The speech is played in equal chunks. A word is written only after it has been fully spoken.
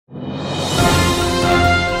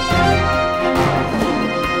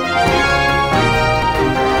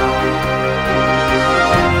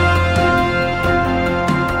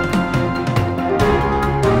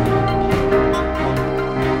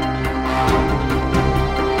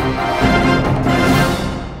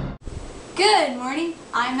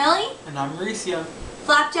I'm Melanie. And I'm Mauricio.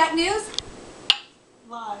 Flapjack News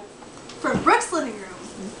Live from Brooke's living room.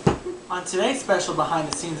 On today's special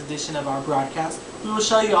behind-the-scenes edition of our broadcast, we will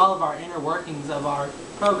show you all of our inner workings of our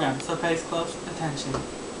program, so pay close attention.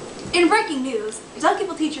 In breaking news, young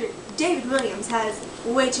people teacher David Williams has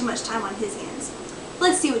way too much time on his hands.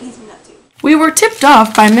 Let's see what he's been up to. We were tipped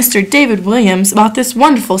off by Mr. David Williams about this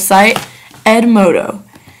wonderful site, Edmodo.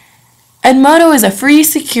 Edmodo is a free,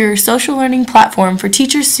 secure social learning platform for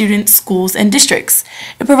teachers, students, schools, and districts.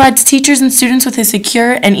 It provides teachers and students with a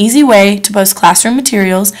secure and easy way to post classroom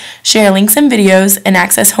materials, share links and videos, and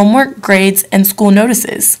access homework, grades, and school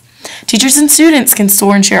notices. Teachers and students can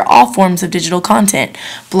store and share all forms of digital content: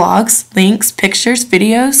 blogs, links, pictures,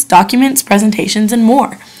 videos, documents, presentations, and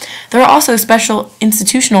more. There are also special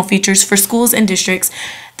institutional features for schools and districts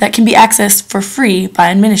that can be accessed for free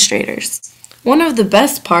by administrators. One of the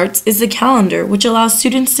best parts is the calendar, which allows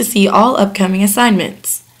students to see all upcoming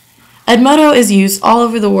assignments. Edmodo is used all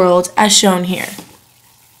over the world, as shown here.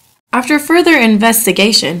 After further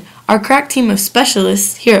investigation, our crack team of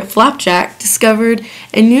specialists here at Flapjack discovered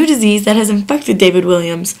a new disease that has infected David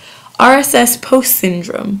Williams, RSS post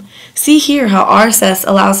syndrome. See here how RSS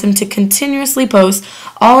allows him to continuously post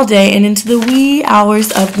all day and into the wee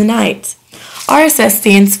hours of the night. RSS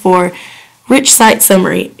stands for Rich Site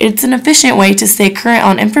Summary. It's an efficient way to stay current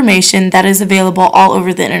on information that is available all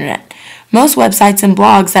over the internet. Most websites and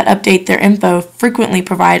blogs that update their info frequently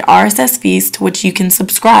provide RSS feeds to which you can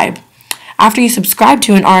subscribe. After you subscribe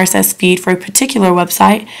to an RSS feed for a particular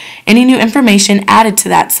website, any new information added to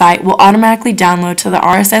that site will automatically download to the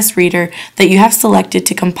RSS reader that you have selected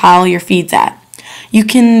to compile your feeds at. You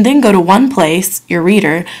can then go to one place, your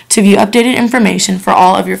reader, to view updated information for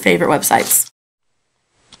all of your favorite websites.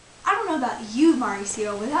 I don't know about you,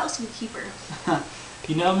 Mauricio, but that was some keeper.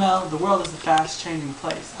 You know, Mel, the world is a fast-changing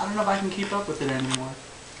place. I don't know if I can keep up with it anymore.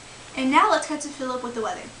 And now let's cut to Philip with the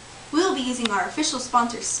weather. We will be using our official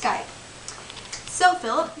sponsor, Skype. So,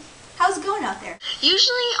 Philip, how's it going out there?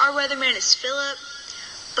 Usually our weatherman is Philip,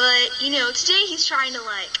 but, today he's trying to,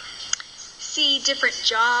 see different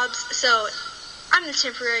jobs, so I'm the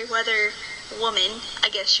temporary weather woman, I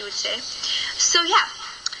guess you would say. So, yeah,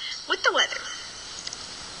 with the weather.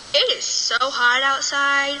 It is so hot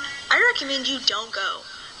outside, I recommend you don't go.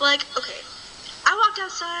 Okay, I walked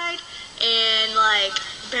outside and,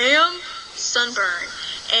 bam, sunburn.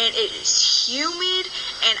 And it is humid,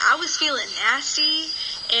 and I was feeling nasty,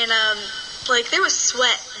 and, there was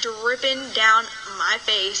sweat dripping down my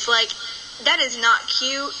face. That is not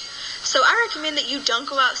cute. So I recommend that you don't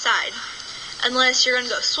go outside unless you're going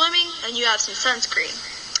to go swimming and you have some sunscreen.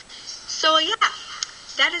 So, yeah,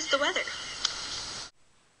 that is the weather.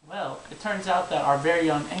 Well, it turns out that our very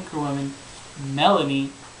young anchorwoman,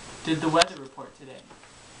 Melanie, did the weather report today.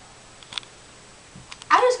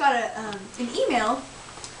 I just got an email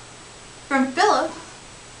from Philip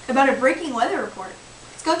about a breaking weather report.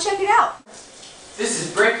 Let's go check it out. This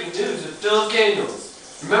is breaking news with Philip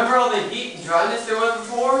Daniels. Remember all the heat and dryness there was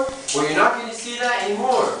before? Well, you're not going to see that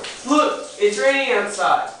anymore. Look, it's raining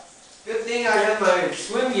outside. Good thing I have my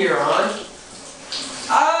swim gear on.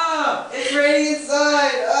 Ah! It's raining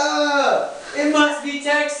inside! Ah! It must be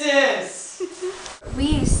Texas! We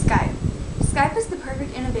use Skype. Skype is the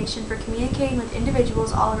perfect innovation for communicating with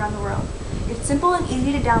individuals all around the world. It's simple and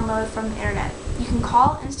easy to download from the internet. You can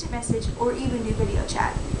call, instant message, or even do video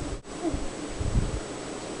chat.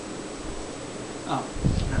 Oh,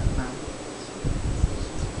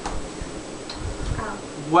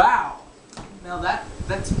 wow! Now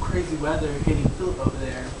that's some crazy weather hitting Philip over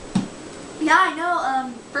there. Yeah, I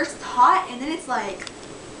know. First it's hot, and then it's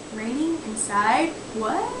raining inside.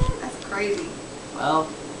 What? That's crazy. Well,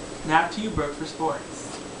 now to you, Brooke, for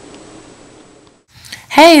sports.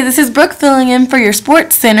 Hey, this is Brooke filling in for your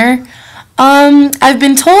sports center. I've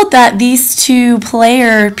been told that these two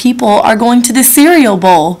player people are going to the Cereal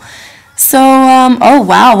Bowl. So, oh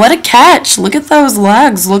wow, what a catch. Look at those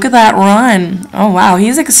legs. Look at that run. Oh wow,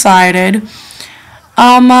 he's excited.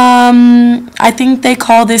 I think they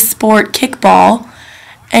call this sport kickball.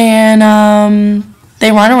 And,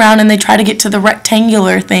 they run around and they try to get to the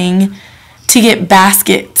rectangular thing to get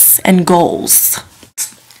baskets and goals.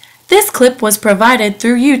 This clip was provided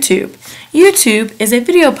through YouTube. YouTube is a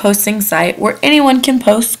video posting site where anyone can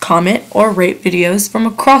post, comment, or rate videos from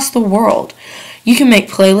across the world. You can make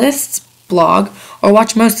playlists, blog, or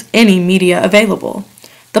watch most any media available.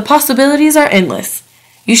 The possibilities are endless.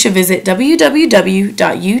 You should visit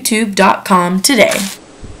www.youtube.com today.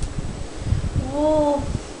 Well,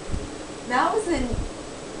 that was an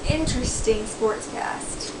interesting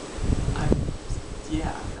sportscast.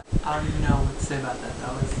 Yeah, I don't even know what to say about that.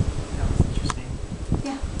 That was interesting.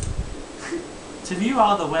 Yeah. To view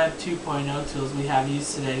all the Web 2.0 tools we have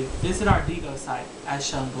used today, visit our Digo site, as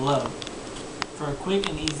shown below, for a quick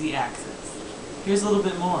and easy access. Here's a little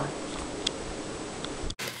bit more.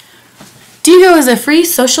 Digo is a free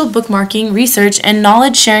social bookmarking, research, and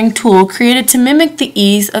knowledge-sharing tool created to mimic the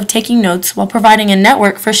ease of taking notes while providing a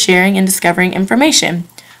network for sharing and discovering information.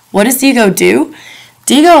 What does Digo do?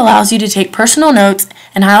 Digo allows you to take personal notes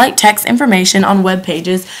and highlight text information on web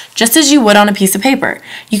pages just as you would on a piece of paper.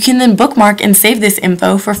 You can then bookmark and save this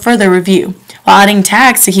info for further review, while adding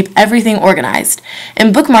tags to keep everything organized.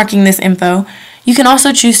 In bookmarking this info, you can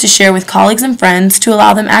also choose to share with colleagues and friends to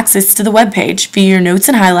allow them access to the web page, view your notes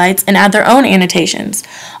and highlights, and add their own annotations.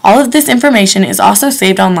 All of this information is also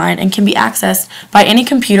saved online and can be accessed by any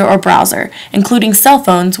computer or browser, including cell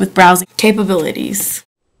phones with browsing capabilities.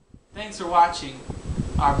 Thanks for watching.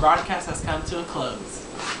 Our broadcast has come to a close.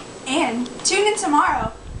 And tune in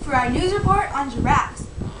tomorrow for our news report on giraffes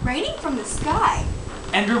raining from the sky.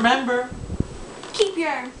 And remember, Keep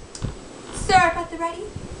your syrup at the ready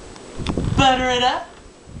butter it up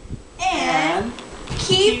and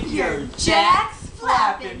keep your jacks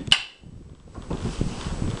flappin'.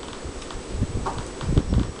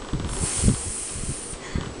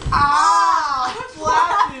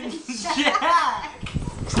 flapping jack.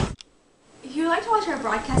 If you would like to watch our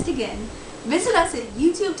broadcast again, visit us at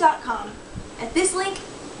youtube.com at this link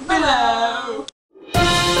below.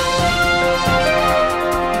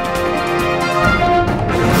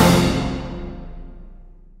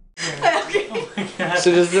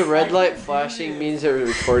 So does the red light flashing mean it's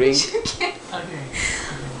recording? Okay.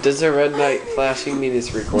 Does the red light flashing mean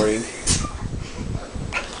it's recording?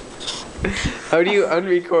 How do you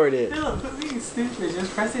unrecord it? Philip, quit being stupid.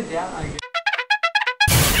 Just press it down. I guess.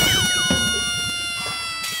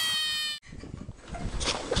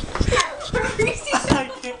 I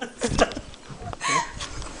can't stop.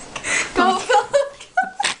 Go.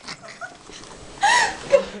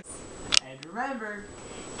 And remember,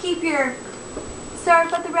 Keep your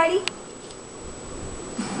syrup at the ready.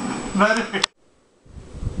 butter.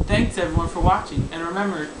 Thanks everyone for watching, and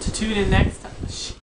remember to tune in next time.